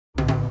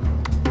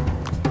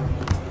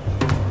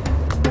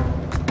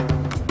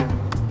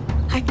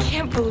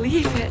can't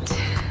believe it.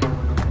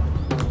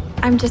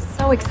 I'm just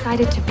so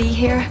excited to be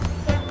here.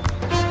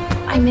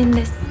 I'm in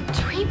this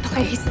dream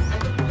place.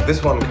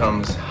 This one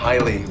comes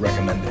highly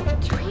recommended.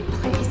 Dream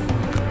place.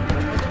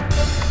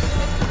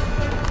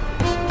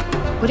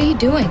 What are you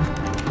doing?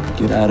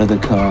 Get out of the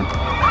car.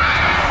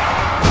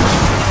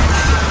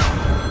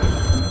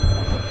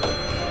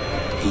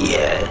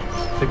 Yeah.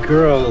 The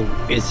girl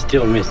is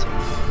still missing.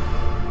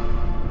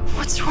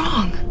 What's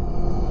wrong?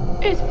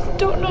 I just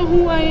don't know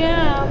who I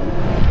am.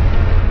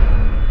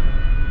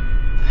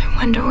 I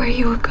wonder where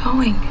you were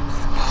going.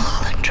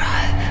 Mulholland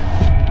Drive.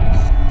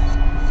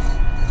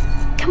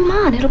 Come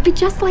on, it'll be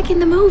just like in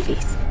the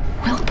movies.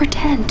 We'll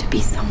pretend to be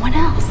someone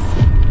else.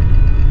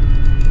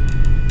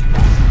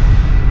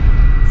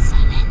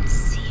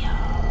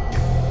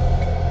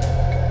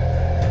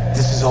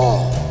 This is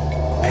all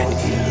an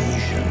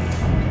illusion.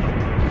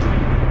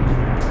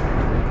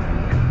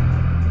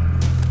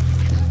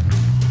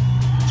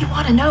 You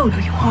want to know who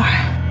you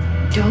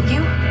are, don't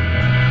you?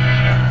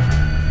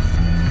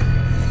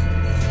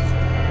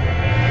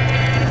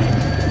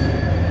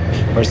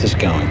 Where's this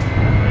going?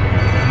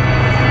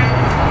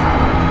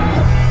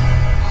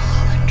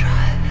 Mulholland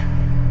Drive.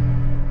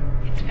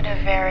 It's been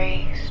a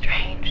very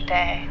strange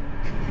day.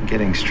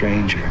 Getting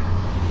stranger.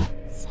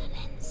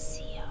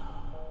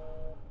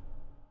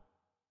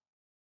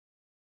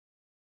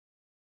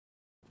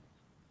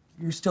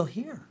 You're still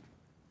here.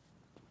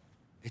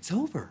 It's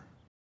over.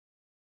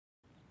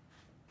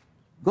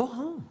 Go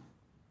home.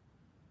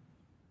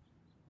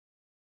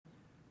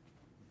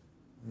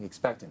 What are you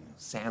expecting?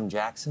 Sam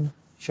Jackson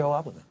show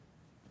up with an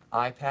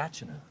eye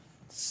patch and a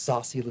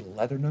saucy little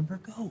leather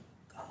number? Go.